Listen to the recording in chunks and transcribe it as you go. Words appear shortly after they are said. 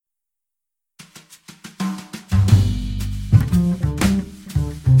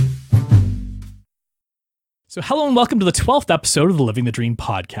So hello and welcome to the 12th episode of the Living the Dream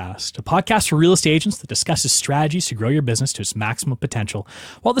podcast, a podcast for real estate agents that discusses strategies to grow your business to its maximum potential,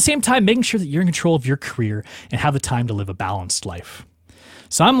 while at the same time making sure that you're in control of your career and have the time to live a balanced life.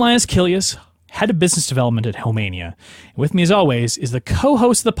 So I'm Linus Kilias, Head of Business Development at Homania. And with me as always is the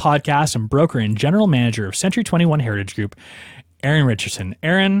co-host of the podcast and broker and general manager of Century 21 Heritage Group, Aaron Richardson.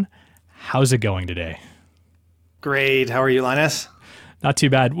 Aaron, how's it going today? Great. How are you, Linus? Not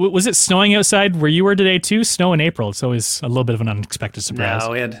too bad. Was it snowing outside where you were today too? Snow in April. It's always a little bit of an unexpected surprise. No,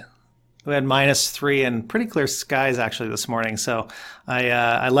 we had -3 and pretty clear skies actually this morning. So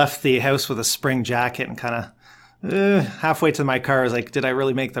I left the house with a spring jacket and kind of halfway to my car I was like, did I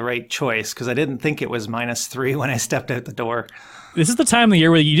really make the right choice? Because I didn't think it was -3 when I stepped out the door. This is the time of the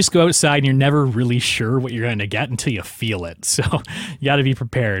year where you just go outside and you're never really sure what you're going to get until you feel it. So you got to be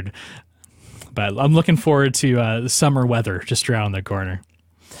prepared. But I'm looking forward to the summer weather just around the corner.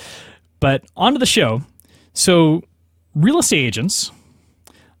 But on to the show. So real estate agents,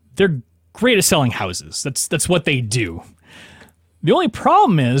 they're great at selling houses. That's what they do. The only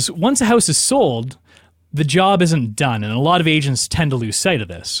problem is once a house is sold, the job isn't done. And a lot of agents tend to lose sight of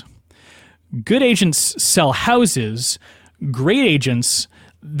this. Good agents sell houses. Great agents,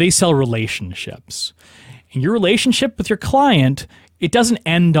 they sell relationships. And your relationship with your client, it doesn't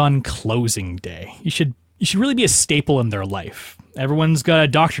end on closing day. You should really be a staple in their life. Everyone's got a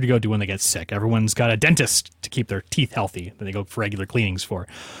doctor to go to when they get sick. Everyone's got a dentist to keep their teeth healthy that they go for regular cleanings for.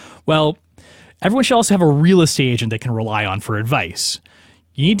 Well, everyone should also have a real estate agent they can rely on for advice.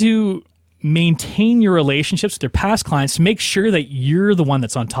 You need to maintain your relationships with their past clients to make sure that you're the one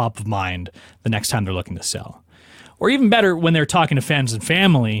that's on top of mind the next time they're looking to sell. Or even better, when they're talking to friends and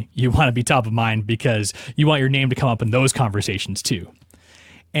family, you want to be top of mind because you want your name to come up in those conversations too.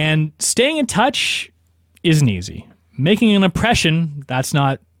 And staying in touch isn't easy. Making an impression, that's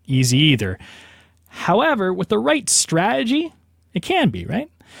not easy either. However, with the right strategy, it can be, right?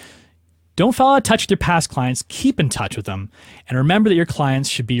 Don't fall out of touch with your past clients. Keep in touch with them. And remember that your clients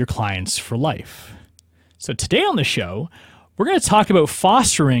should be your clients for life. So today on the show, we're going to talk about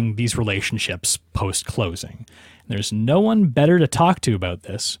fostering these relationships post-closing. There's no one better to talk to about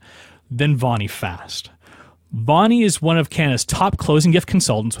this than Vonnie Fast. Vonnie is one of Canada's top closing gift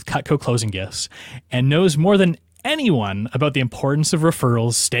consultants with Cutco Closing Gifts and knows more than anyone about the importance of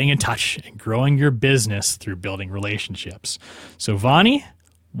referrals, staying in touch, and growing your business through building relationships. So Vonnie,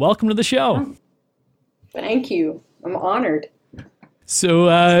 welcome to the show. Thank you. I'm honored. So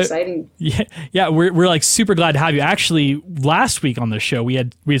exciting. Yeah, we're like super glad to have you. Actually, last week on the show we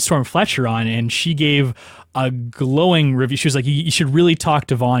had Storm Fletcher on, and she gave a glowing review. She was like, you should really talk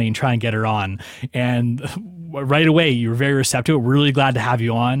to Vonnie and try and get her on. And right away, you were very receptive. We're really glad to have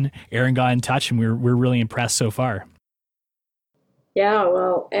you on. Aaron got in touch, and we're really impressed so far. Yeah,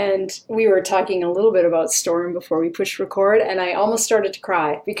 well, and we were talking a little bit about Storm before we pushed record, and I almost started to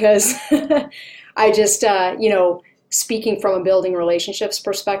cry because I just, speaking from a building relationships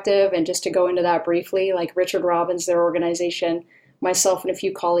perspective, and just to go into that briefly, like Richard Robbins, their organization, myself and a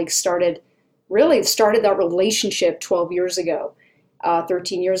few colleagues started that relationship 12 years ago,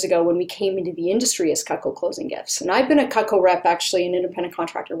 13 years ago when we came into the industry as Cutco Closing Gifts. And I've been a Cutco rep, actually an independent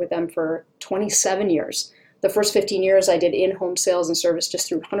contractor with them for 27 years. The first 15 years I did in-home sales and service just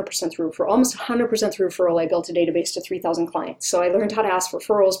through 100% through referral, almost 100% through referral. I built a database to 3,000 clients. So I learned how to ask for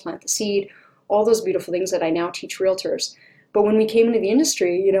referrals, plant the seed, all those beautiful things that I now teach realtors. But when we came into the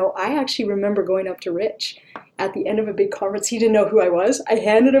industry, I actually remember going up to Rich at the end of a big conference. He didn't know who I was. I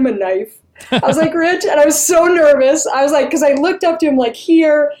handed him a knife. I was like, Rich, and I was so nervous. I was like, because I looked up to him like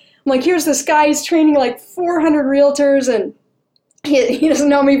here. I'm like, here's this guy. He's training like 400 realtors, and he doesn't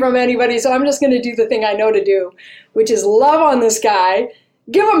know me from anybody. So I'm just going to do the thing I know to do, which is love on this guy,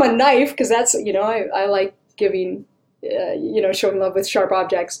 give him a knife, because that's, I like giving, showing love with sharp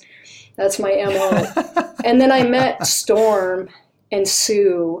objects. That's my MO. And then I met Storm and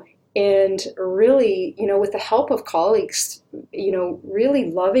Sue, and really, with the help of colleagues,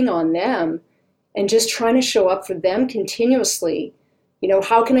 really loving on them and just trying to show up for them continuously.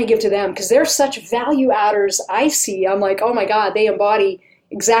 How can I give to them? Because they're such value adders. I see, I'm like, oh my God, they embody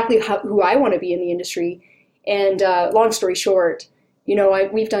exactly who I want to be in the industry. And long story short,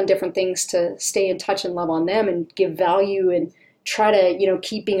 we've done different things to stay in touch and love on them and give value and try to,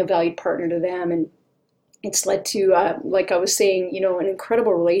 keep being a valued partner to them. And it's led to, like I was saying, an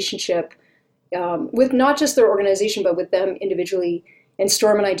incredible relationship with not just their organization, but with them individually. And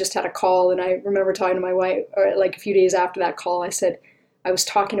Storm and I just had a call, and I remember talking to my wife, like a few days after that call, I said, I was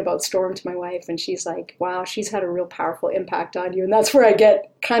talking about Storm to my wife, and she's like, wow, she's had a real powerful impact on you. And that's where I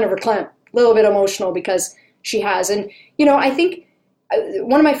get kind of a little bit emotional, because she has. And, I think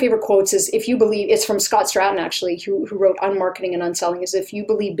one of my favorite quotes is, if you believe, it's from Scott Stratton actually, who wrote Unmarketing and Unselling, is, if you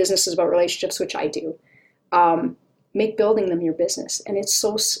believe business is about relationships, which I do, make building them your business. And it's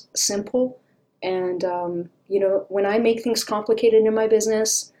so simple. And, when I make things complicated in my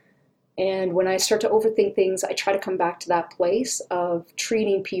business, and when I start to overthink things, I try to come back to that place of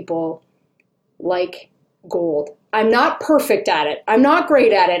treating people like gold. I'm not perfect at it. I'm not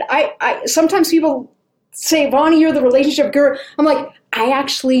great at it. I sometimes people say, Vonnie, you're the relationship guru. I'm like, I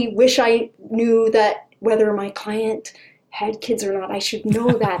actually wish I knew that whether my client had kids or not. I should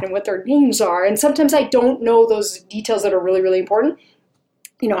know that and what their names are. And sometimes I don't know those details that are really, really important.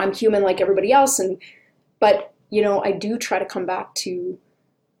 I'm human like everybody else. But I do try to come back to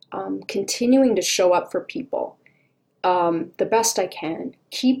continuing to show up for people the best I can,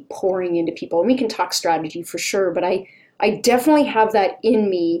 keep pouring into people. And we can talk strategy for sure, but I definitely have that in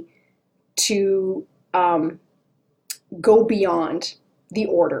me to go beyond the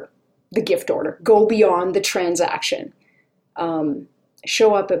order, the gift order, go beyond the transaction,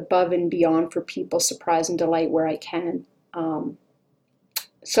 show up above and beyond for people, surprise and delight where I can.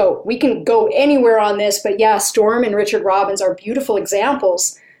 So we can go anywhere on this, but yeah, Storm and Richard Robbins are beautiful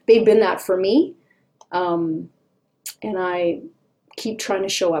examples. They've been that for me. And I keep trying to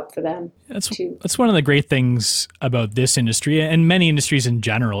show up for them. That's one of the great things about this industry and many industries in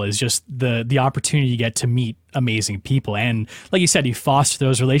general, is just the opportunity you get to meet amazing people. And like you said, you foster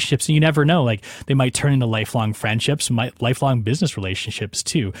those relationships, and you never know, like they might turn into lifelong friendships, lifelong business relationships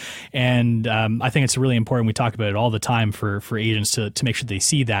too. And I think it's really important. We talk about it all the time for agents to make sure they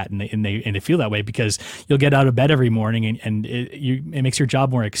see that and they feel that way, because you'll get out of bed every morning and it makes your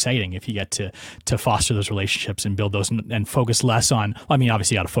job more exciting if you get to foster those relationships and build those and focus less on,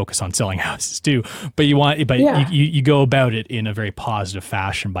 obviously you got to focus on selling houses too, but you go about it in a very positive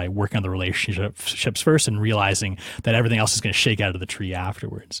fashion by working on the relationships first and realizing that everything else is going to shake out of the tree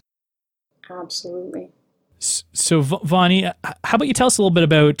afterwards. Absolutely. So Vonnie, how about you tell us a little bit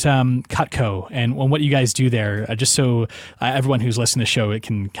about Cutco and what you guys do there, just so everyone who's listening to the show, it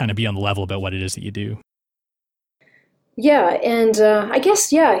can kind of be on the level about what it is that you do. Yeah, and I guess,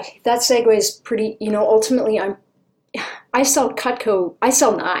 that segue is pretty, ultimately I sell Cutco, I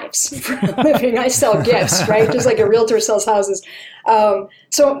sell knives for a living, I sell gifts, right? Just like a realtor sells houses.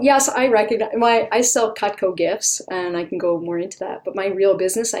 So yes, I recognize I sell Cutco gifts, and I can go more into that, but my real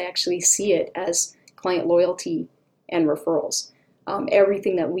business, I actually see it as client loyalty and referrals.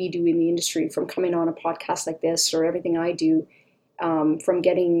 Everything that we do in the industry, from coming on a podcast like this, or everything I do, from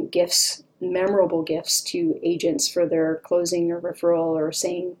getting gifts, memorable gifts to agents for their closing or referral, or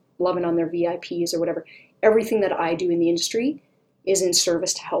saying loving on their VIPs or whatever. Everything that I do in the industry is in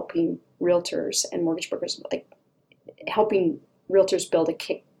service to helping realtors and mortgage brokers, like helping realtors build a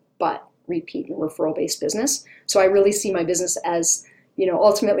kick butt repeat and referral based business. So I really see my business as,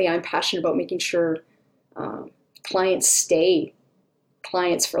 ultimately I'm passionate about making sure clients stay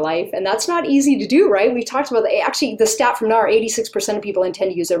clients for life. And that's not easy to do, right? We talked about actually the stat from NAR, 86% of people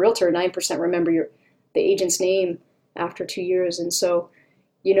intend to use their realtor, 9% remember the agent's name after 2 years. And so,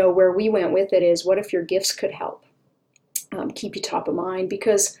 where we went with it is, what if your gifts could help keep you top of mind?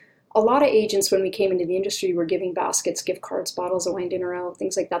 Because a lot of agents, when we came into the industry, were giving baskets, gift cards, bottles of wine, dinner out,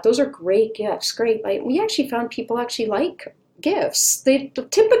 things like that. Those are great gifts, great. Like, we actually found people actually like gifts. They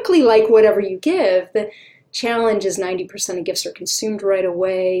typically like whatever you give. The challenge is 90% of gifts are consumed right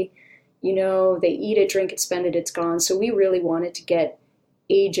away. They eat it, drink it, spend it, it's gone. So we really wanted to get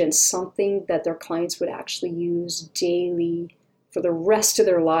agents something that their clients would actually use daily for the rest of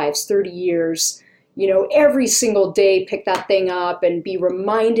their lives, 30 years, every single day, pick that thing up and be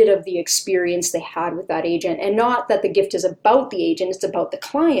reminded of the experience they had with that agent. And not that the gift is about the agent, it's about the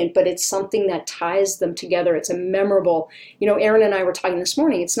client, but it's something that ties them together. It's a memorable, Aaron and I were talking this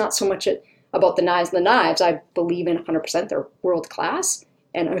morning, it's not so much about the knives. I believe in 100%, they're world class.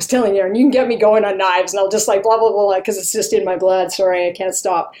 And I was telling Aaron, you can get me going on knives and I'll just like blah, blah, blah, because it's just in my blood. Sorry, I can't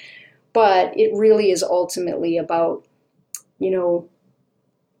stop. But it really is ultimately about,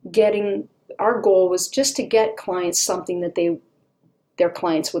 our goal was just to get clients something that their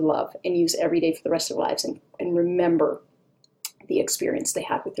clients would love and use every day for the rest of their lives, and remember the experience they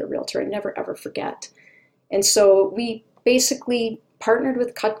had with their realtor and never ever forget. And so we basically partnered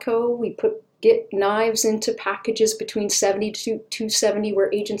with Cutco. We get knives into packages between 70 to 270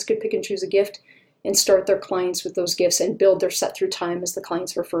 where agents could pick and choose a gift and start their clients with those gifts and build their set through time as the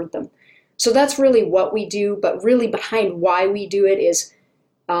clients referred them. So that's really what we do, but really behind why we do it is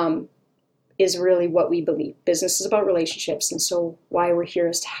really what we believe. Business is about relationships, and so why we're here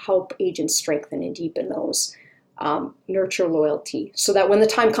is to help agents strengthen and deepen those, nurture loyalty, so that when the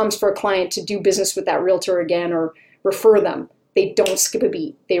time comes for a client to do business with that realtor again or refer them, they don't skip a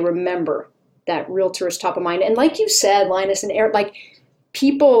beat. They remember that realtor is top of mind. And like you said, Linus and Eric, like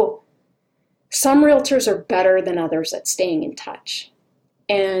people, some realtors are better than others at staying in touch.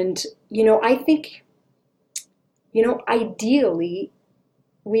 And, I think, ideally,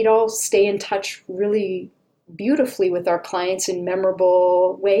 we'd all stay in touch really beautifully with our clients in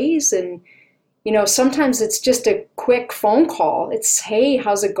memorable ways. And, sometimes it's just a quick phone call. It's, hey,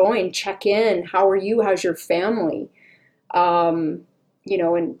 how's it going? Check in. How are you? How's your family? And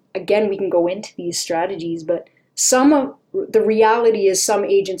again, we can go into these strategies, but the reality is some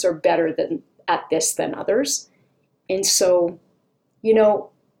agents are better at this than others. And so,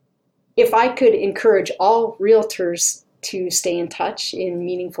 if I could encourage all realtors to stay in touch in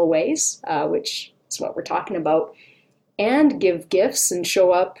meaningful ways, which is what we're talking about, and give gifts and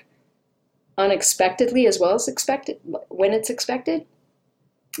show up unexpectedly as well as expected when it's expected,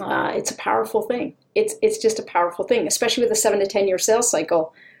 it's a powerful thing. It's just a powerful thing, especially with a 7 to 10 year sales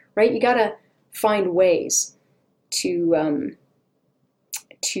cycle, right? You got to find ways to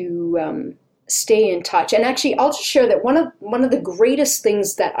stay in touch. And actually, I'll just share that one of the greatest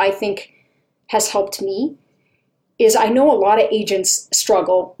things that I think has helped me is I know a lot of agents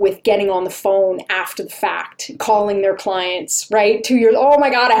struggle with getting on the phone after the fact, calling their clients, right? 2 years, oh my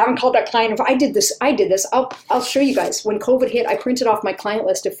God, I haven't called that client. I did this. I'll show you guys. When COVID hit, I printed off my client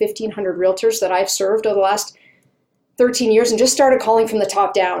list of 1,500 realtors that I've served over the last 13 years and just started calling from the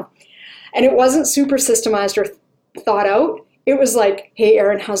top down. And it wasn't super systemized or thought out. It was like, hey,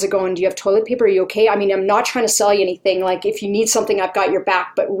 Erin, how's it going? Do you have toilet paper? Are you okay? I mean, I'm not trying to sell you anything. Like, if you need something, I've got your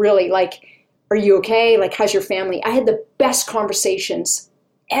back. But really, like, are you okay? Like, how's your family? I had the best conversations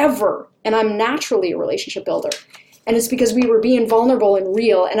ever. And I'm naturally a relationship builder. And it's because we were being vulnerable and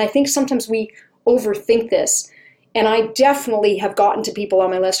real. And I think sometimes we overthink this. And I definitely have gotten to people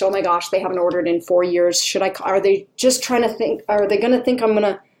on my list, oh my gosh, they haven't ordered in 4 years. Are they just trying to think, are they going to think I'm going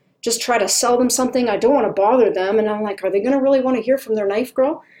to just try to sell them something? I don't want to bother them. And I'm like, are they going to really want to hear from their knife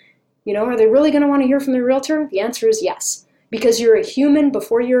girl? Are they really going to want to hear from their realtor? The answer is yes. Because you're a human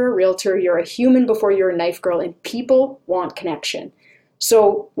before you're a realtor, you're a human before you're a knife girl, and people want connection.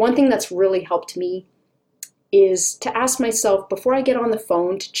 So one thing that's really helped me is to ask myself before I get on the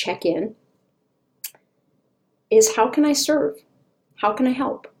phone to check in is, how can I serve? How can I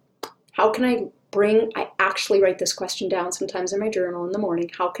help? How can I actually write this question down sometimes in my journal in the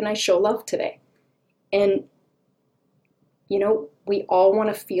morning. How can I show love today? And, we all want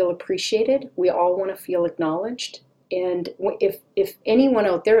to feel appreciated. We all want to feel acknowledged. And if anyone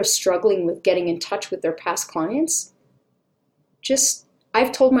out there is struggling with getting in touch with their past clients,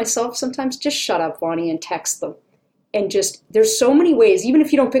 I've told myself sometimes, just shut up, Vonnie, and text them. And there's so many ways, even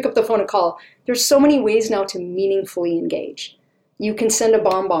if you don't pick up the phone and call, there's so many ways now to meaningfully engage. You can send a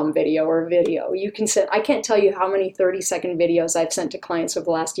bomb video or a video. I can't tell you how many 30-second videos I've sent to clients over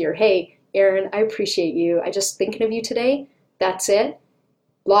the last year. Hey, Erin, I appreciate you. I just thinking of you today. That's it.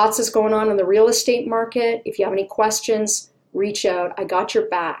 Lots is going on in the real estate market. If you have any questions, reach out. I got your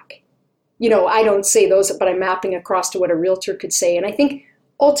back. I don't say those, but I'm mapping across to what a realtor could say. And I think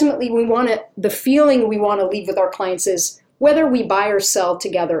ultimately the feeling we want to leave with our clients is whether we buy or sell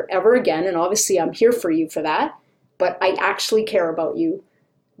together ever again. And obviously I'm here for you for that, but I actually care about you.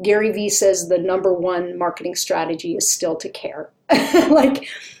 Gary Vee says the number one marketing strategy is still to care.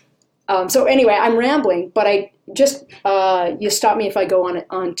 So anyway, I'm rambling, but I just, you stop me if I go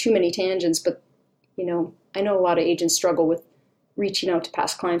on too many tangents, but I know a lot of agents struggle with reaching out to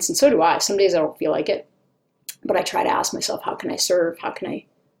past clients, and so do I. Some days I don't feel like it, but I try to ask myself, how can I serve? How can I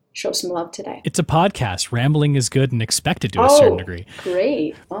show some love today? It's a podcast. Rambling is good and expected to a certain degree.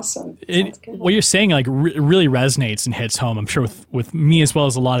 Great. Awesome. What you're saying really resonates and hits home. I'm sure with me as well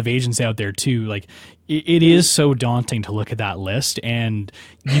as a lot of agents out there too. Like it is so daunting to look at that list, and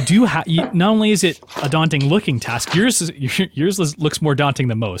you do have. Not only is it a daunting looking task, yours looks more daunting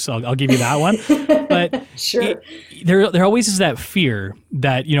than most. So I'll give you that one. But sure, there always is that fear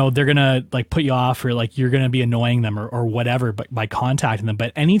that they're gonna like put you off, or like you're gonna be annoying them or whatever, but by contacting them.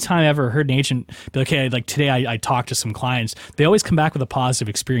 But anytime I ever heard an agent be like, "Hey, like today I talked to some clients," they always come back with a positive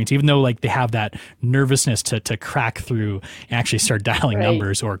experience, even though like they have that nervousness to crack through and actually start dialing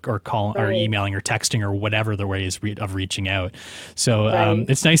numbers or call or emailing or texting or whatever the way is of reaching out. So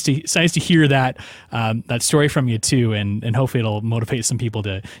it's nice to hear that that story from you too, and hopefully it'll motivate some people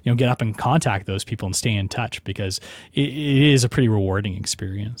to get up and contact those people and stay in touch, because it is a pretty rewarding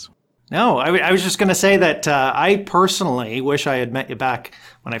experience. No, I was just going to say that I personally wish I had met you back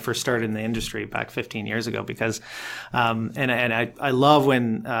when I first started in the industry back 15 years ago, because and I love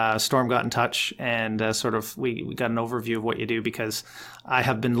when Storm got in touch and sort of we got an overview of what you do, because I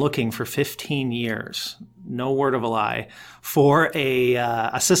have been looking for 15 years, no word of a lie, for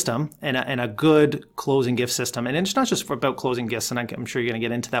a system and a good closing gift system. And it's not just about closing gifts, and I'm sure you're going to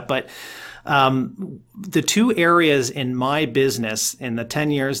get into that, but the two areas in my business in the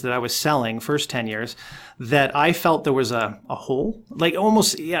 10 years that I was selling, first 10 years, that I felt there was a hole, like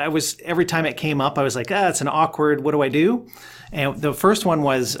almost, I was, every time it came up, I was like, it's an awkward, what do I do? And the first one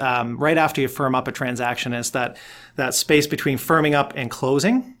was right after you firm up a transaction is that space between firming up and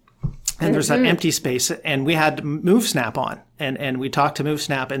closing. And there's that empty space, and we had MoveSnap on, and we talked to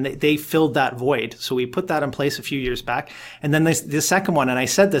MoveSnap, and they filled that void. So we put that in place a few years back. And then the second one, and I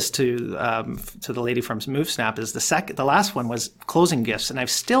said this to the lady from MoveSnap, is the last one was closing gifts, and I've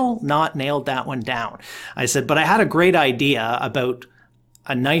still not nailed that one down. I said, but I had a great idea about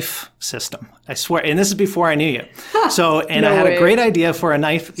a knife system. I swear, and this is before I knew you. So, and I had a great idea for a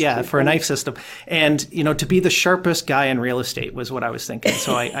knife, for a knife system. And, to be the sharpest guy in real estate was what I was thinking.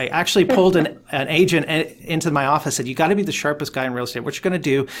 So I actually pulled an agent into my office, said, you got to be the sharpest guy in real estate. What you're going to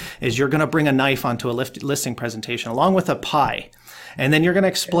do is you're going to bring a knife onto a listing presentation along with a pie. And then you're going to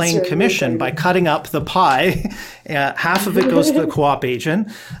explain commission by cutting up the pie. Half of it goes to the co-op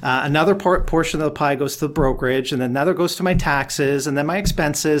agent. Another portion of the pie goes to the brokerage. And then another goes to my taxes and then my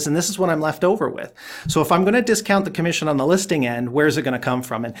expenses. And this is what I'm left over with. So if I'm going to discount the commission on the listing end, where's it going to come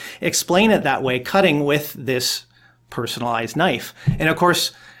from? And explain it that way, cutting with this personalized knife. And of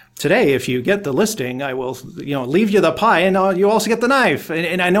course, today, if you get the listing, I will, leave you the pie and you also get the knife.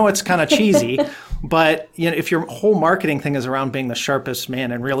 And I know it's kind of cheesy, but if your whole marketing thing is around being the sharpest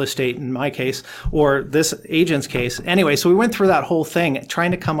man in real estate, in my case, or this agent's case. Anyway, so we went through that whole thing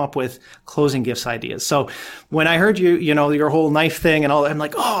trying to come up with closing gifts ideas. So when I heard your whole knife thing and all that, I'm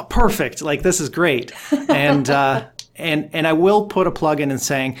like, oh, perfect. Like, this is great. And, And I will put a plug in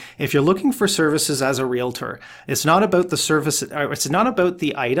saying, if you're looking for services as a realtor, it's not about the service, it's not about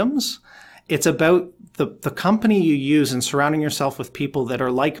the items. It's about the company you use and surrounding yourself with people that are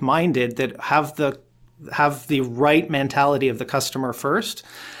like-minded, that have the right mentality of the customer first.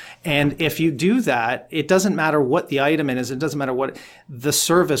 And if you do that, it doesn't matter what the item is. It doesn't matter what the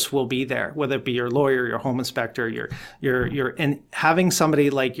service will be there, whether it be your lawyer, your home inspector, and having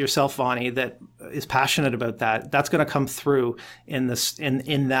somebody like yourself, Vani, that is passionate about that. That's going to come through in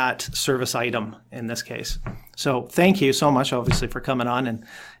that service item in this case. So thank you so much, obviously, for coming on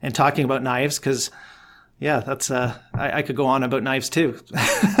and talking about knives, because that's I could go on about knives too.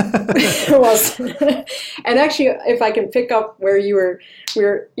 Well, and actually, if I can pick up where I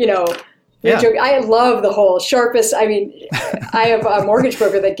love the whole sharpest. I mean, I have a mortgage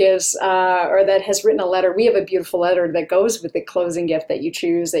broker that gives or that has written a letter. We have a beautiful letter that goes with the closing gift that you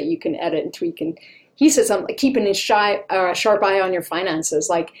choose, that you can edit and tweak. And he said something like keeping a sharp eye on your finances,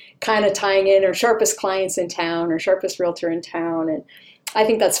 like kind of tying in or sharpest clients in town or sharpest realtor in town. And I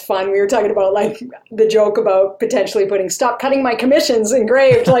think that's fun. We were talking about like the joke about potentially putting "stop cutting my commissions"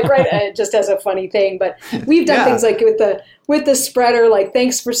 engraved, like right, just as a funny thing. But we've done things like with the spreader, like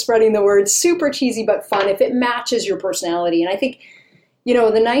 "thanks for spreading the word." Super cheesy but fun if it matches your personality. And I think,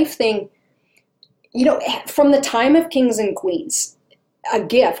 the knife thing, from the time of kings and queens, a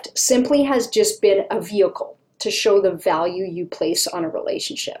gift simply has just been a vehicle to show the value you place on a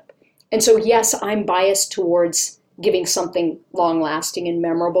relationship. And so, yes, I'm biased towards giving something long-lasting and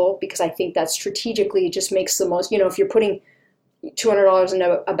memorable, because I think that strategically it just makes the most, if you're putting $200 in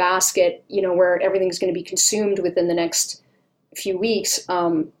a basket, where everything's going to be consumed within the next few weeks,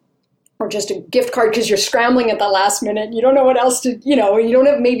 or just a gift card because you're scrambling at the last minute, you don't know what else to, you don't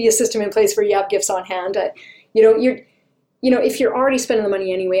have maybe a system in place where you have gifts on hand. If you're already spending the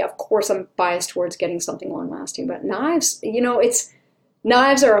money anyway, of course I'm biased towards getting something long-lasting. But knives,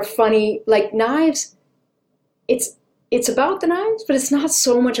 knives are a funny, like knives, it's about the knives, but it's not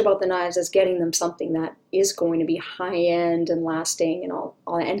so much about the knives as getting them something that is going to be high-end and lasting and all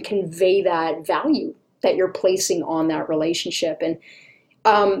and convey that value that you're placing on that relationship. And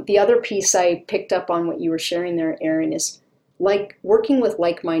the other piece I picked up on what you were sharing there, Aaron, is like working with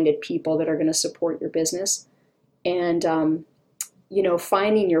like-minded people that are going to support your business and,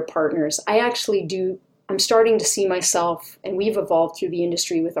 finding your partners. I'm starting to see myself, and we've evolved through the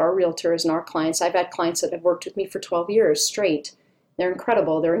industry with our realtors and our clients. I've had clients that have worked with me for 12 years straight. They're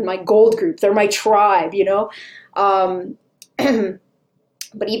incredible. They're in my gold group. They're my tribe, But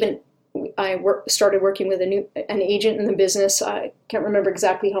even I started working with an agent in the business. I can't remember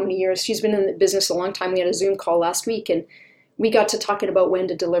exactly how many years. She's been in the business a long time. We had a Zoom call last week, and we got to talking about when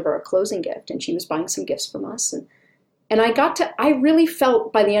to deliver a closing gift, and she was buying some gifts from us. And I really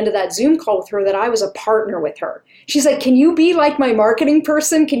felt by the end of that Zoom call with her that I was a partner with her. She's like, can you be like my marketing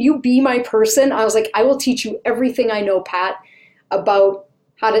person? Can you be my person? I was like, I will teach you everything I know, Pat. about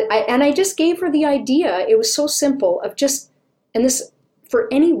how to, and I just gave her the idea. It was so simple of just, and this, for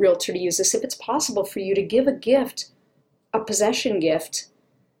any realtor to use this, if it's possible for you to give a gift, a possession gift.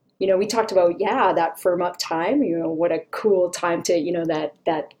 We talked about, that firm up time, what a cool time to,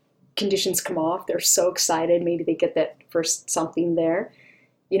 that conditions come off. They're so excited. Maybe they get that first something there.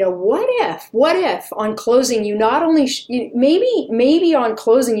 What if on closing you not only, maybe on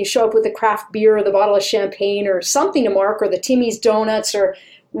closing you show up with a craft beer or the bottle of champagne or something to mark, or the Timmy's donuts or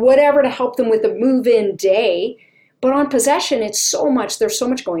whatever to help them with the move-in day. But on possession, there's so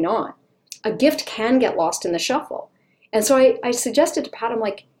much going on. A gift can get lost in the shuffle. And so I suggested to Pat, I'm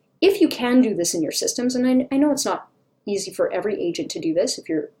like, if you can do this in your systems, and I know it's not easy for every agent to do this if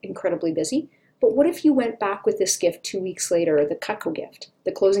you're incredibly busy, but what if you went back with this gift 2 weeks later, the Cutco gift,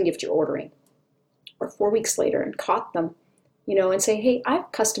 the closing gift you're ordering, or 4 weeks later, and caught them, and say, hey,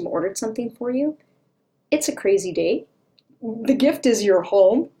 I've custom ordered something for you. It's a crazy day. The gift is your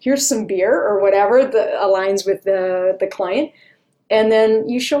home. Here's some beer or whatever that aligns with the client. And then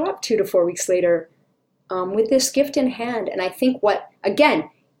you show up 2 to 4 weeks later with this gift in hand. And I think again,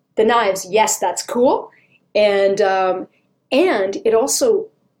 the knives, yes, that's cool. And it also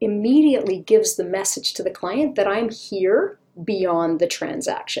immediately gives the message to the client that I'm here beyond the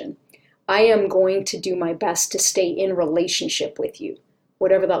transaction. I am going to do my best to stay in relationship with you,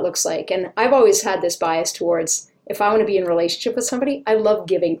 whatever that looks like. And I've always had this bias towards, if I want to be in relationship with somebody, I love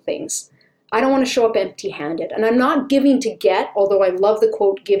giving things. I don't want to show up empty-handed. And I'm not giving to get, although I love the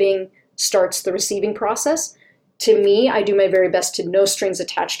quote, giving starts the receiving process. To me, I do my very best to no strings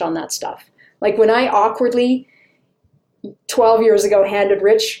attached on that stuff. Like when I awkwardly, 12 years ago, handed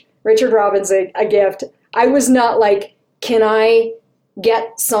Richard Robbins a gift, I was not like, can I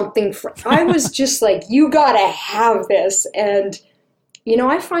get something I was just like, you got to have this. And,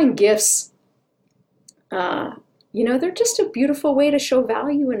 I find gifts, they're just a beautiful way to show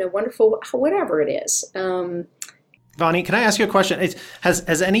value and a wonderful, whatever it is. Vonnie, can I ask you a question?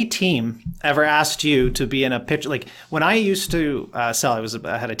 Has any team ever asked you to be in a pitch? Like when I used to sell,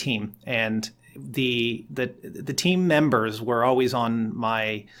 I had a team, and the team members were always on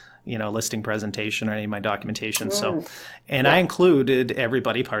my listing presentation or any of my documentation. I included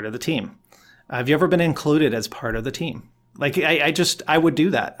everybody part of the team. Have you ever been included as part of the team? Like I would do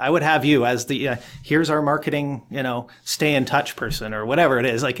that. I would have you as the here's our marketing stay in touch person or whatever it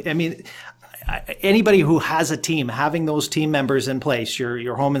is. Like anybody who has a team, having those team members in place,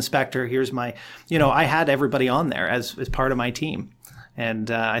 your home inspector, here's my I had everybody on there as part of my team.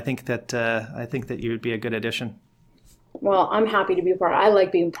 And I think that you would be a good addition. Well, I'm happy to be a part. I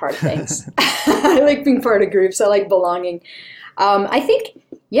like being part of things. I like being part of groups. I like belonging. I think,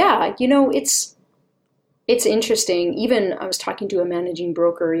 it's interesting. Even I was talking to a managing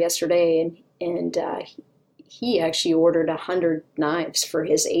broker yesterday, and he actually ordered 100 knives for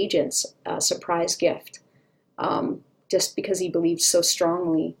his agents, a surprise gift, just because he believed so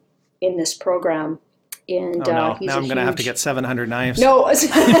strongly in this program. And now I'm going to have to get 700 knives. No, I'm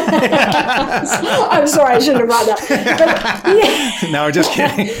sorry, I shouldn't have brought that. But, no, just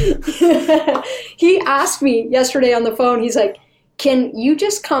kidding. He asked me yesterday on the phone, he's like, can you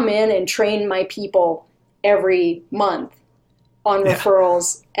just come in and train my people every month on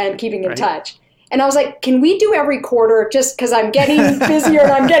referrals and keeping in touch? And I was like, can we do every quarter just because I'm getting busier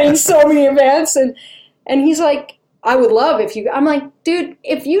and I'm getting so many events? And he's like, I would love if you, I'm like, dude,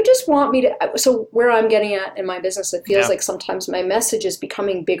 if you just want me to, so where I'm getting at in my business, it feels like sometimes my message is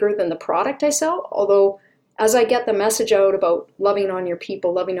becoming bigger than the product I sell. Although as I get the message out about loving on your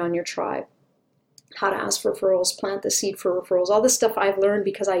people, loving on your tribe, how to ask for referrals, plant the seed for referrals, all this stuff I've learned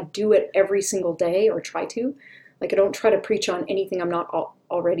because I do it every single day or try to. Like I don't try to preach on anything I'm not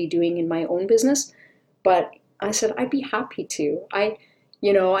already doing in my own business. But I said, I'd be happy to.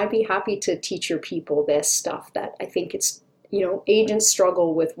 I'd be happy to teach your people this stuff that I think it's, agents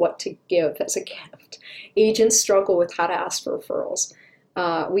struggle with what to give as a gift. Agents struggle with how to ask for referrals.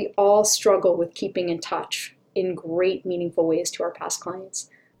 We all struggle with keeping in touch in great, meaningful ways to our past clients.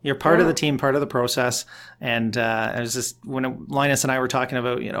 You're part of the team, part of the process. And I was just, when Linus and I were talking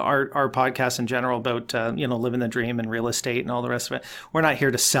about, our podcast in general about, living the dream and real estate and all the rest of it, we're not here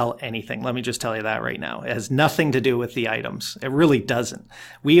to sell anything. Let me just tell you that right now. It has nothing to do with the items. It really doesn't.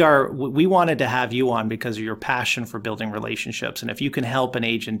 We wanted to have you on because of your passion for building relationships. And if you can help an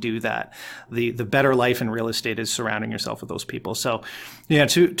agent do that, the better life in real estate is surrounding yourself with those people. So,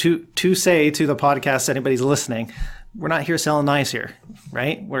 to say to the podcast, anybody's listening, we're not here selling knives here,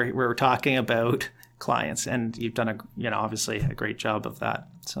 right? We're talking about clients, and you've done obviously a great job of that.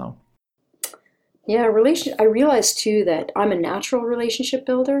 So, yeah, I realized too that I'm a natural relationship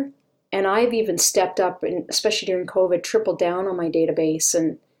builder. And I've even stepped up, and especially during COVID, tripled down on my database,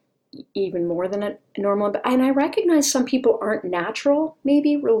 and even more than a normal. And I recognize some people aren't natural,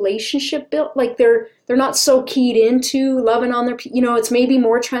 maybe relationship built, like they're not so keyed into loving on their, it's maybe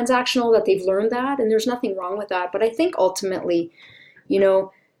more transactional, that they've learned that, and there's nothing wrong with that. But I think ultimately,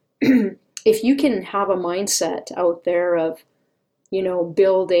 if you can have a mindset out there of,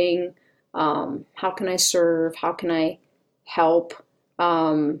 building, how can I serve, how can I help,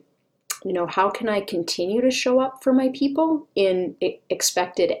 how can I continue to show up for my people in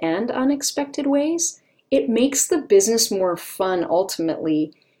expected and unexpected ways? It makes the business more fun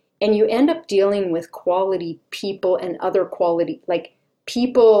ultimately. And you end up dealing with quality people and other quality, like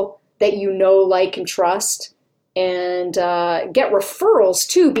people that like, and trust, and get referrals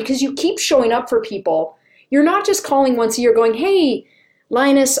too, because you keep showing up for people. You're not just calling once a year going, hey,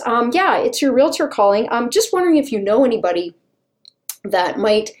 Linus, yeah, it's your realtor calling. I'm just wondering if you know anybody that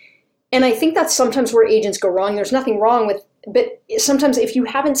might. And I think that's sometimes where agents go wrong. There's nothing wrong with, but sometimes if you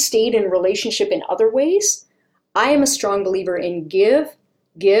haven't stayed in relationship in other ways, I am a strong believer in give,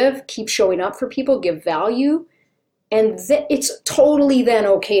 keep showing up for people, give value. And it's totally then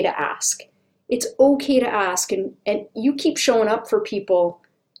okay to ask. It's okay to ask, and you keep showing up for people.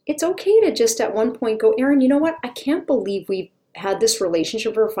 It's okay to just at one point go, Erin, you know what? I can't believe we've had this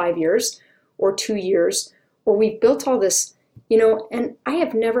relationship for 5 years or 2 years, or we've built all this, and I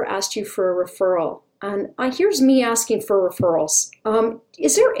have never asked you for a referral. And here's me asking for referrals.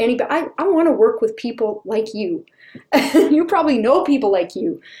 Is there anybody, I want to work with people like you. You probably know people like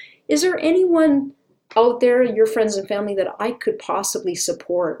you. Is there anyone out there, your friends and family, that I could possibly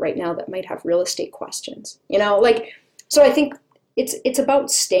support right now that might have real estate questions? So I think it's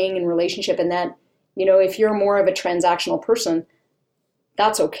about staying in relationship, and that, if you're more of a transactional person,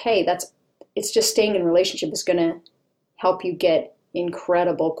 that's okay. It's just staying in relationship is going to help you get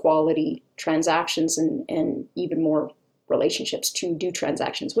incredible quality transactions and even more relationships to do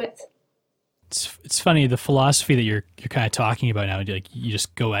transactions with. It's funny, the philosophy that you're kind of talking about now, like you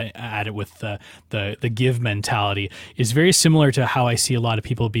just go at it with the give mentality, is very similar to how I see a lot of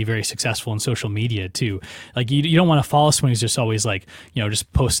people be very successful in social media too. Like you don't want to follow someone who's just always like,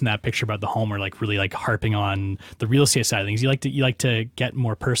 just posting that picture about the home, or like really like harping on the real estate side of things. You like to get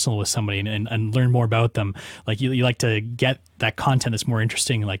more personal with somebody and learn more about them. Like you like to get that content that's more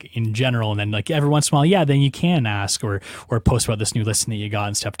interesting, like in general, and then like every once in a while, then you can ask or post about this new listing that you got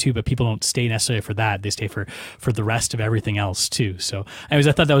and stuff too. But people don't stay necessarily for that; they stay for the rest of everything else too. So, anyways,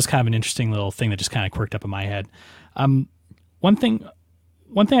 I thought that was kind of an interesting little thing that just kind of quirked up in my head. One thing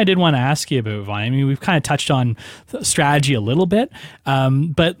I did want to ask you about, Vaughn. I mean, we've kind of touched on strategy a little bit,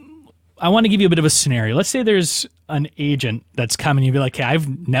 but I want to give you a bit of a scenario. Let's say there's an agent that's coming, you'd be like, okay,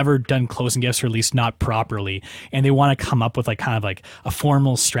 I've never done closing gifts, or at least not properly, and they want to come up with like kind of like a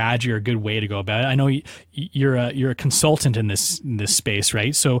formal strategy or a good way to go about it. I know you're a consultant in this space,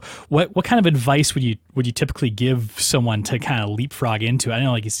 right? So what kind of advice would you typically give someone to kind of leapfrog into? I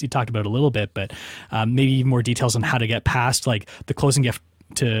know like you talked about it a little bit, but maybe more details on how to get past like the closing gift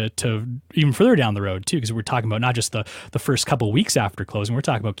to even further down the road too, because we're talking about not just the first couple of weeks after closing, we're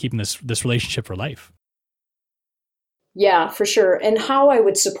talking about keeping this relationship for life. Yeah, for sure. And how I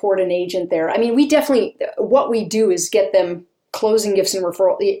would support an agent there. I mean, what we do is get them closing gifts and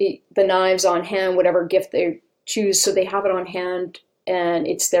referral, the knives on hand, whatever gift they choose, so they have it on hand and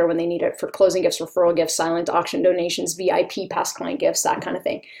it's there when they need it for closing gifts, referral gifts, silent auction donations, VIP, past client gifts, that kind of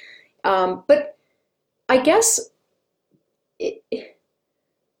thing. But I guess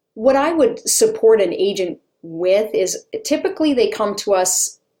what I would support an agent with is typically they come to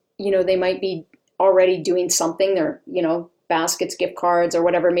us, they might be already doing something. They're, baskets, gift cards, or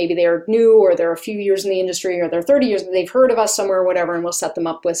whatever. Maybe they're new, or they're a few years in the industry, or they're 30 years, they've heard of us somewhere or whatever, and we'll set them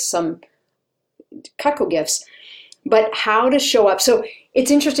up with some Cutco gifts. But how to show up. So it's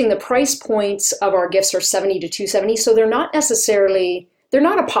interesting. The price points of our gifts are $70 to $270. So they're not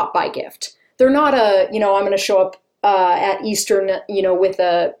a pop-by gift. They're not I'm going to show up at Easter, with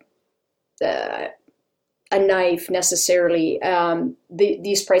a knife necessarily.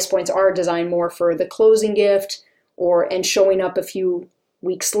 These price points are designed more for the closing gift and showing up a few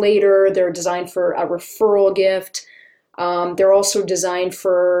weeks later. They're designed for a referral gift. They're also designed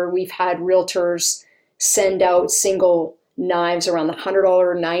we've had realtors send out single knives around the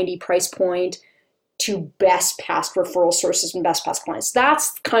 $100.90 price point to best past referral sources and best past clients.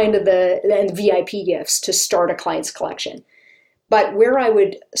 That's kind of and VIP gifts to start a client's collection. But where I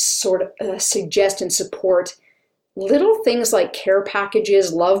would sort of suggest and support little things like care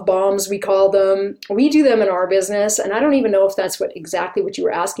packages, love bombs, we call them. We do them in our business, and I don't even know if that's exactly what you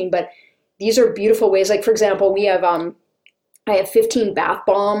were asking, but these are beautiful ways. Like, for example, we have I have 15 bath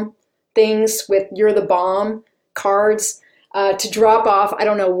bomb things with "You're the Bomb" cards to drop off. I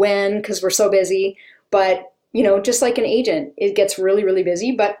don't know when because we're so busy, but just like an agent, it gets really, really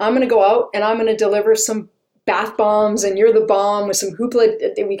busy. But I'm going to go out and I'm going to deliver some bath bombs and "You're the Bomb" with some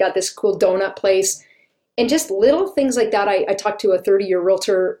hoopla. We got this cool donut place. And just little things like that. I talked to a 30-year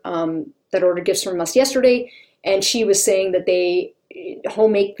realtor that ordered gifts from us yesterday, and she was saying that they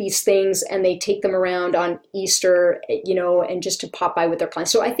home make these things and they take them around on Easter, and just to pop by with their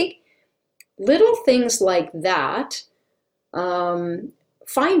clients. So I think little things like that,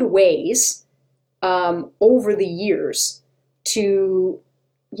 find ways over the years to,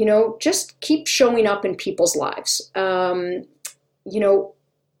 just keep showing up in people's lives.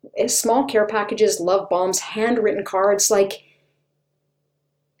 Small care packages, love bombs, handwritten cards. Like,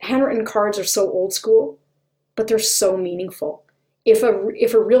 handwritten cards are so old school, but they're so meaningful. If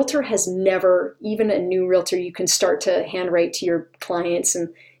a realtor has never, even a new realtor, you can start to handwrite to your clients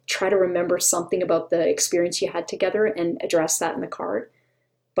and try to remember something about the experience you had together and address that in the card.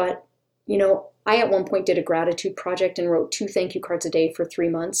 But, I at one point did a gratitude project and wrote 2 thank you cards a day for 3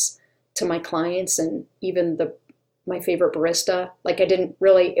 months to my clients, and even my favorite barista. Like, it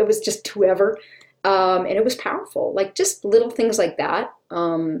was just whoever. And it was powerful. Like, just little things like that.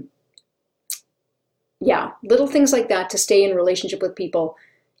 Little things like that to stay in relationship with people.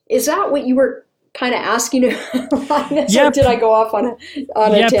 Is that what you were kind of asking, Linus, or did I go off on a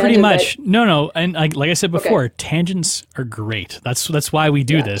tangent? Pretty much. No. And like I said before, tangents are great. That's why we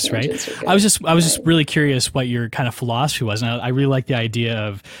do this, right? I was just really curious what your kind of philosophy was. And I really like the idea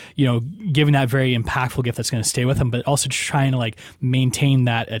of, giving that very impactful gift that's going to stay with them, but also just trying to like maintain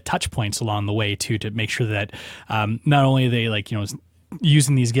that at touch points along the way too, to make sure that not only are they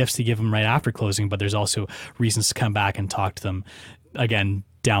using these gifts to give them right after closing, but there's also reasons to come back and talk to them again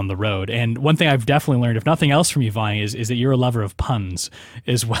down the road. And one thing I've definitely learned, if nothing else from you, Vonnie, is that you're a lover of puns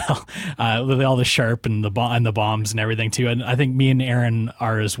as well. With all the sharp and the bombs and everything too. And I think me and Aaron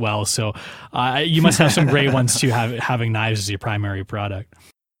are as well. So you must have some great ones too, having knives as your primary product.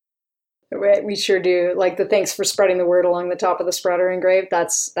 We sure do. Like the thanks for spreading the word along the top of the spreader engraved.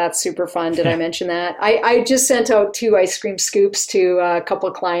 That's super fun. Did I mention that? I just sent out 2 ice cream scoops to a couple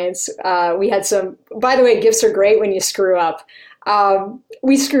of clients. We had some, by the way, gifts are great when you screw up.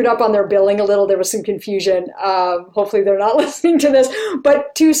 We screwed up on their billing a little. There was some confusion. Hopefully they're not listening to this,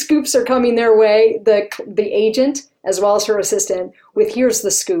 but 2 scoops are coming their way. The agent, as well as her assistant, with "Here's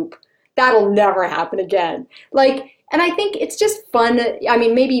the scoop." That'll never happen again. And I think it's just fun. I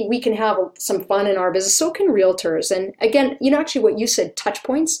mean, maybe we can have some fun in our business. So can realtors. And again, actually what you said, touch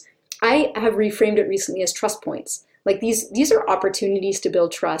points, I have reframed it recently as trust points. Like these are opportunities to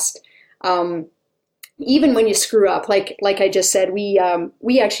build trust. Even when you screw up, like I just said, we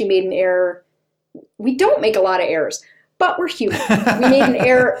actually made an error. We don't make a lot of errors, but we're human. We made an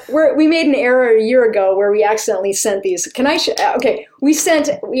error. We made an error a year ago where we accidentally sent these. We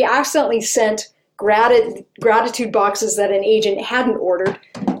accidentally sent gratitude boxes that an agent hadn't ordered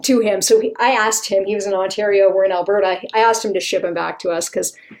to him. So I asked him, he was in Ontario, we're in Alberta. I asked him to ship them back to us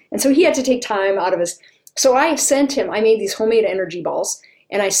and so he had to take time out of so I made these homemade energy balls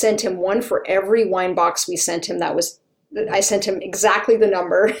and I sent him one for every wine box we sent him. I sent him exactly the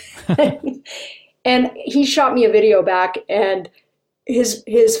number and he shot me a video back and his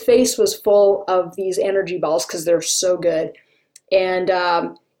face was full of these energy balls because they're so good. And,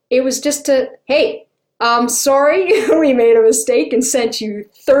 it was just hey, sorry, we made a mistake and sent you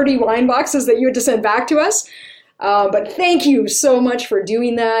 30 wine boxes that you had to send back to us. But thank you so much for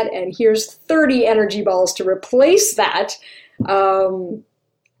doing that. And here's 30 energy balls to replace that.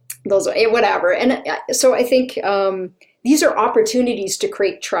 Whatever. And so I think these are opportunities to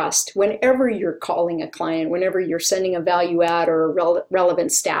create trust whenever you're calling a client, whenever you're sending a value add or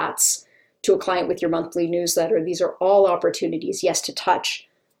relevant stats to a client with your monthly newsletter. These are all opportunities, yes, to touch.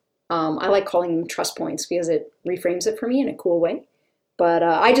 I like calling them trust points because it reframes it for me in a cool way. But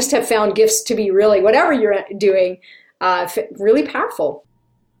I just have found gifts to be really, whatever you're doing, really powerful.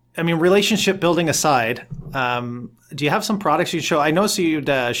 I mean, relationship building aside, do you have some products you'd show? I noticed you'd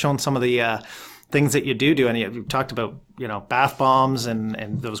shown some of the things that you do, and you've talked about, bath bombs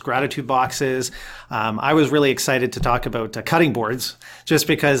and those gratitude boxes. I was really excited to talk about cutting boards, just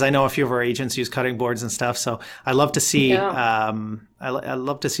because I know a few of our agents use cutting boards and stuff. So I love to see, I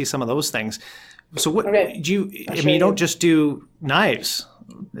love to see some of those things. So what do you? You don't just do knives,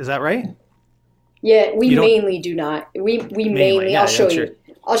 is that right? Yeah, we mainly do not. We mainly. I'll show you.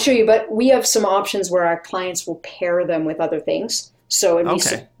 I'll show you. But we have some options where our clients will pair them with other things. So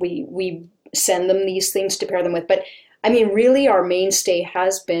we send them these things to pair them with. But I mean, really, our mainstay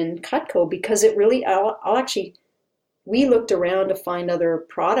has been Cutco because it really. I'll actually we looked around to find other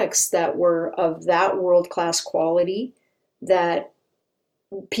products that were of that world-class quality that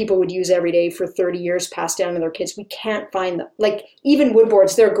people would use every day for 30 years, passed down to their kids. We can't find them. Like even wood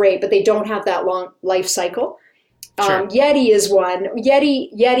boards, they're great, but they don't have that long life cycle. Sure. Yeti is one. Yeti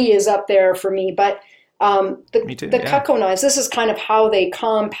is up there for me, but Me too, the yeah. Cutco knives, this is kind of how they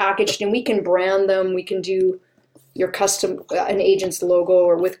come packaged, and we can brand them. We can do your custom, an agent's logo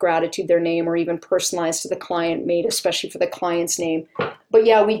or with gratitude, their name, or even personalized to the client, made especially for the client's name. But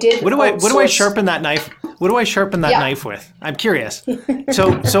yeah, we did. What do I sharpen that knife? What do I sharpen that knife with? I'm curious.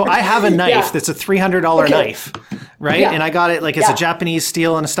 So I have a knife that's a $300 knife, right? Yeah. And I got it like it's a Japanese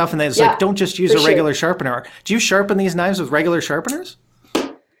steel and stuff. And it's like, don't just use a regular sharpener. Do you sharpen these knives with regular sharpeners?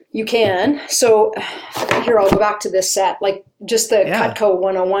 You can. So here, I'll go back to this set, like just the Cutco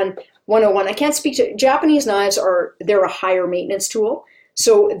 101. I can't speak to Japanese knives. They're a higher maintenance tool.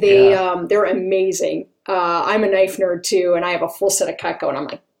 So they're amazing. I'm a knife nerd too, and I have a full set of Cutco, and I'm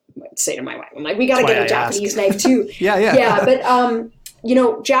like, say to my wife, I'm like, we got to get a Japanese knife too. Yeah.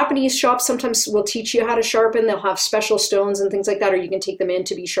 But Japanese shops sometimes will teach you how to sharpen. They'll have special stones and things like that, or you can take them in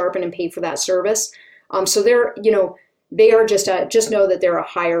to be sharpened and pay for that service. So they are just know that they're a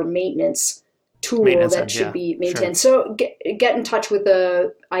higher maintenance tool that should be maintained. Sure. So get in touch with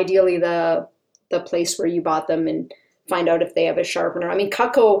ideally the place where you bought them and find out if they have a sharpener. I mean,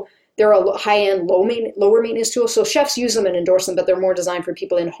 Cutco, they're a high-end, lower maintenance tool. So chefs use them and endorse them, but they're more designed for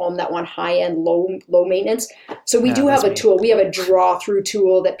people in home that want high-end, low maintenance. So we do have a tool. We have a draw-through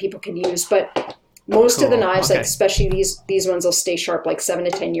tool that people can use, but most of the knives, like especially these ones, will stay sharp like 7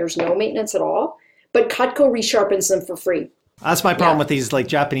 to 10 years, no maintenance at all. But Cutco resharpens them for free. That's my problem with these like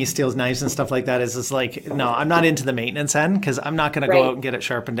Japanese steel knives and stuff like that is it's like, no, I'm not into the maintenance end because I'm not going to go out and get it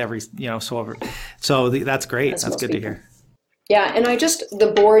sharpened every, that's great. That's good to hear. Yeah. And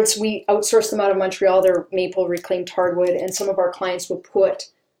the boards, we outsource them out of Montreal. They're maple reclaimed hardwood. And some of our clients would put,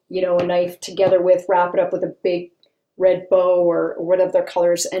 a knife together wrap it up with a big red bow or whatever their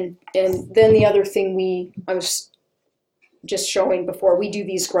colors. And then the other thing I was just showing before, we do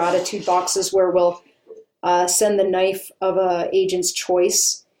these gratitude boxes where we'll send the knife of a agent's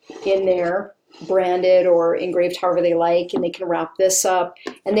choice in there, branded or engraved however they like, and they can wrap this up.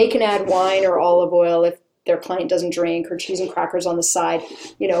 And they can add wine or olive oil if their client doesn't drink, or cheese and crackers on the side.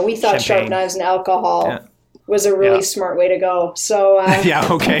 We thought champagne, sharp knives and alcohol was a really smart way to go. So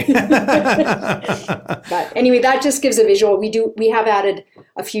okay. But anyway, that just gives a visual. We have added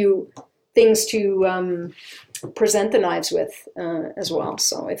a few things to present the knives with as well.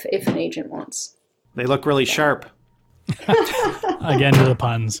 So if an agent wants. They look really sharp. Again, to the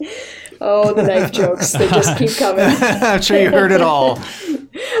puns. Oh, the knife jokes. They just keep coming. I'm sure you heard it all.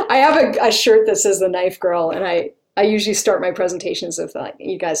 I have a shirt that says the Knife Girl, and I usually start my presentations with like,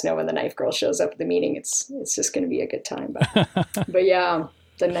 you guys know when the Knife Girl shows up at the meeting, it's just going to be a good time. But yeah,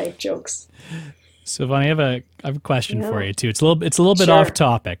 the knife jokes. So Vonnie, I have a question for you too. It's a little bit off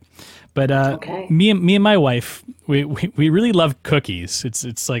topic, but me and my wife, we really love cookies.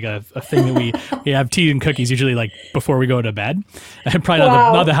 It's like a thing that we have tea and cookies usually like before we go to bed. Probably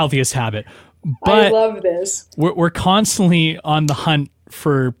not the healthiest habit, but I love this. We're constantly on the hunt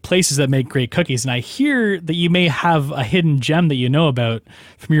for places that make great cookies, and I hear that you may have a hidden gem that you know about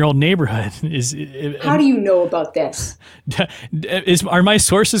from your old neighborhood. How do you know about this? Are my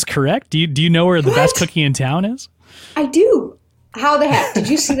sources correct? Do you know where the best cookie in town is? I do. How the heck did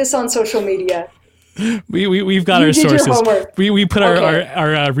you see this on social media? We've got our sources. We put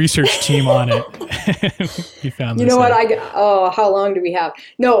our research team on it. We found this. You know what? How long do we have?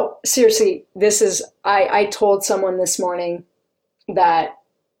 No, seriously, this is. I told someone this morning that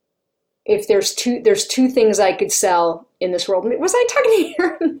if there's two things I could sell in this world. Was I talking to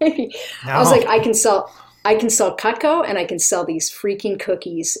you? Maybe. No. I was like, I can sell Cutco and I can sell these freaking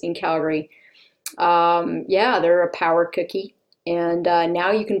cookies in Calgary. They're a power cookie, and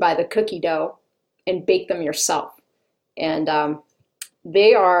now you can buy the cookie dough and bake them yourself, and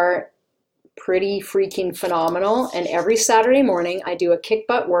they are pretty freaking phenomenal. And every Saturday morning I do a kick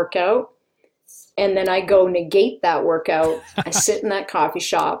butt workout. And then I go negate that workout. I sit in that coffee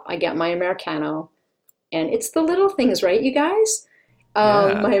shop. I get my Americano. And it's the little things, right, you guys?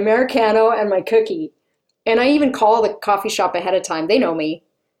 My Americano and my cookie. And I even call the coffee shop ahead of time. They know me.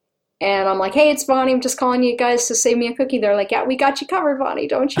 And I'm like, hey, it's Vonnie. I'm just calling you guys to save me a cookie. They're like, yeah, we got you covered, Vonnie.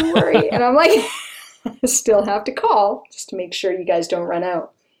 Don't you worry. And I'm like, I still have to call just to make sure you guys don't run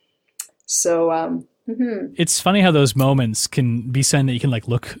out. So, It's funny how those moments can be something that you can like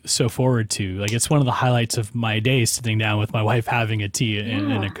look so forward to. Like it's one of the highlights of my day, sitting down with my wife having a tea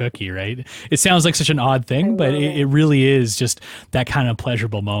and a cookie, right? It sounds like such an odd thing, but it really is just that kind of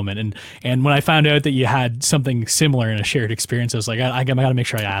pleasurable moment. And when I found out that you had something similar in a shared experience, I was like, I got to make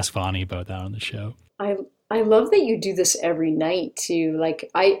sure I ask Vonnie about that on the show. I love that you do this every night too. Like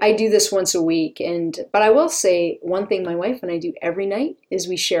I do this once a week, but I will say one thing my wife and I do every night is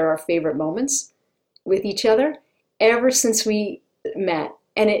we share our favorite moments with each other ever since we met.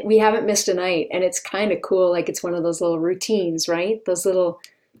 And we haven't missed a night, and it's kind of cool. Like it's one of those little routines, right? Those little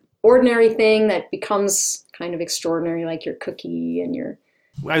ordinary thing that becomes kind of extraordinary, like your cookie and your.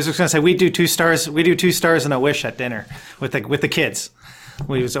 I was just gonna say we do 2 stars. We do 2 stars and a wish at dinner with the kids.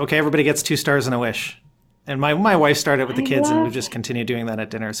 We was okay. Everybody gets 2 stars and a wish. And my wife started with the kids, and we've just continued doing that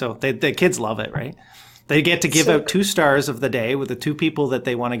at dinner. So the kids love it, right? They get to give out 2 stars of the day with the 2 people that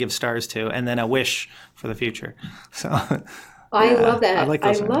they want to give stars to, and then a wish for the future. So I love that. I like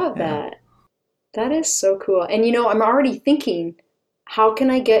those. I love that. That is so cool. And I'm already thinking, how can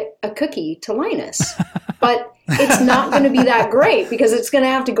I get a cookie to Linus? But it's not going to be that great because it's going to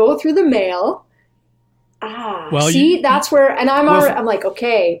have to go through the mail. Well, that's where, and I'm like,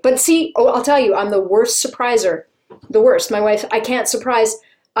 okay. But see, I'll tell you, I'm the worst surpriser. The worst. My wife, I can't surprise.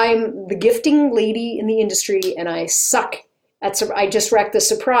 I'm the gifting lady in the industry, and I suck at, I just wrecked the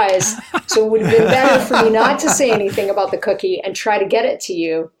surprise. So it would have been better for me not to say anything about the cookie and try to get it to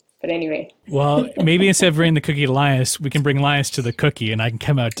you. But anyway. Well, maybe instead of bringing the cookie to Linus, we can bring Linus to the cookie, and I can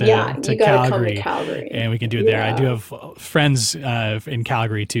come out to Calgary, come to Calgary, and we can do it there. I do have friends in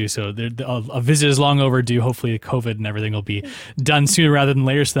Calgary too, so a visit is long overdue. Hopefully, COVID and everything will be done sooner rather than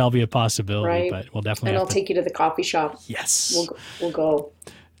later, so that'll be a possibility. Right. But we'll definitely. And I'll take you to the coffee shop. Yes. We'll go.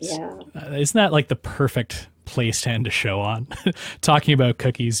 Yeah. Isn't that like the perfect place to end a show on? Talking about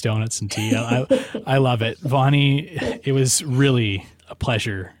cookies, donuts, and tea. I love it, Vonnie. It was really a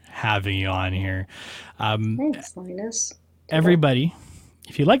pleasure having you on here. Thanks, Linus. Everybody,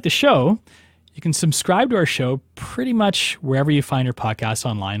 if you like the show, you can subscribe to our show pretty much wherever you find your podcasts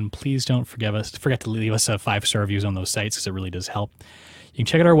online. Please don't forget to leave us a 5-star reviews on those sites because it really does help. You can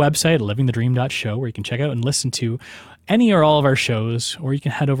check out our website at livingthedream.show, where you can check out and listen to any or all of our shows, or you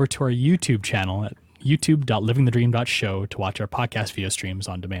can head over to our YouTube channel at youtube.livingthedream.show to watch our podcast video streams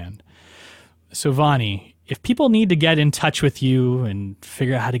on demand. So Vonnie, if people need to get in touch with you and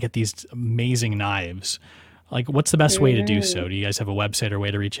figure out how to get these amazing knives, like what's the best way to do so? Do you guys have a website or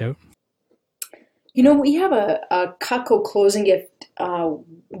way to reach out? We have a Cutco Closing Gift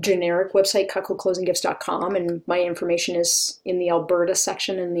generic website, cutcoclosinggifts.com, and my information is in the Alberta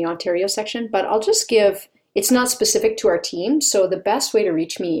section and the Ontario section, but I'll just it's not specific to our team, so the best way to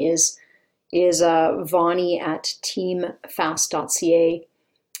reach me is Vonnie at teamfast.ca.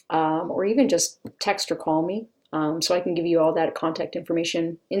 Or even just text or call me, so I can give you all that contact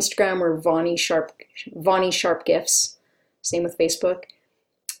information. Instagram or Vonnie Sharp Gifts. Same with Facebook.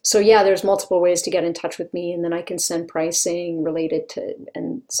 So yeah, there's multiple ways to get in touch with me, and then I can send pricing related to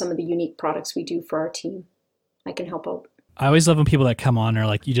and some of the unique products we do for our team. I can help out. I always love when people that come on are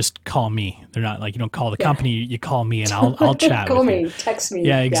like, you just call me. They're not like, you don't call the company, you call me and I'll chat call with me, you. text me.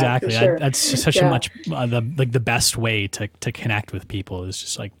 Yeah, exactly. Yeah, for sure. That's such a much the best way to connect with people is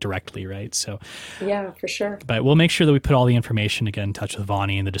just like directly, right? So yeah, for sure. But we'll make sure that we put all the information to get in touch with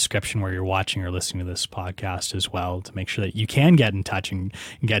Vonnie in the description where you're watching or listening to this podcast as well, to make sure that you can get in touch and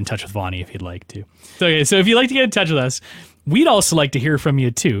get in touch with Vonnie if you'd like to. So if you'd like to get in touch with us, we'd also like to hear from you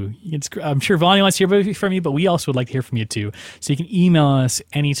too. I'm sure Vonnie wants to hear from you, but we also would like to hear from you too. So you can email us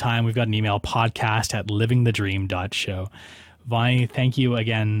anytime. We've got an email, podcast@livingthedream.show. Vonnie, thank you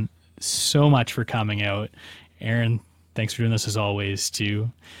again so much for coming out. Aaron, thanks for doing this as always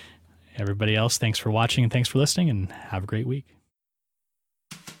too. Everybody else, thanks for watching and thanks for listening, and have a great week.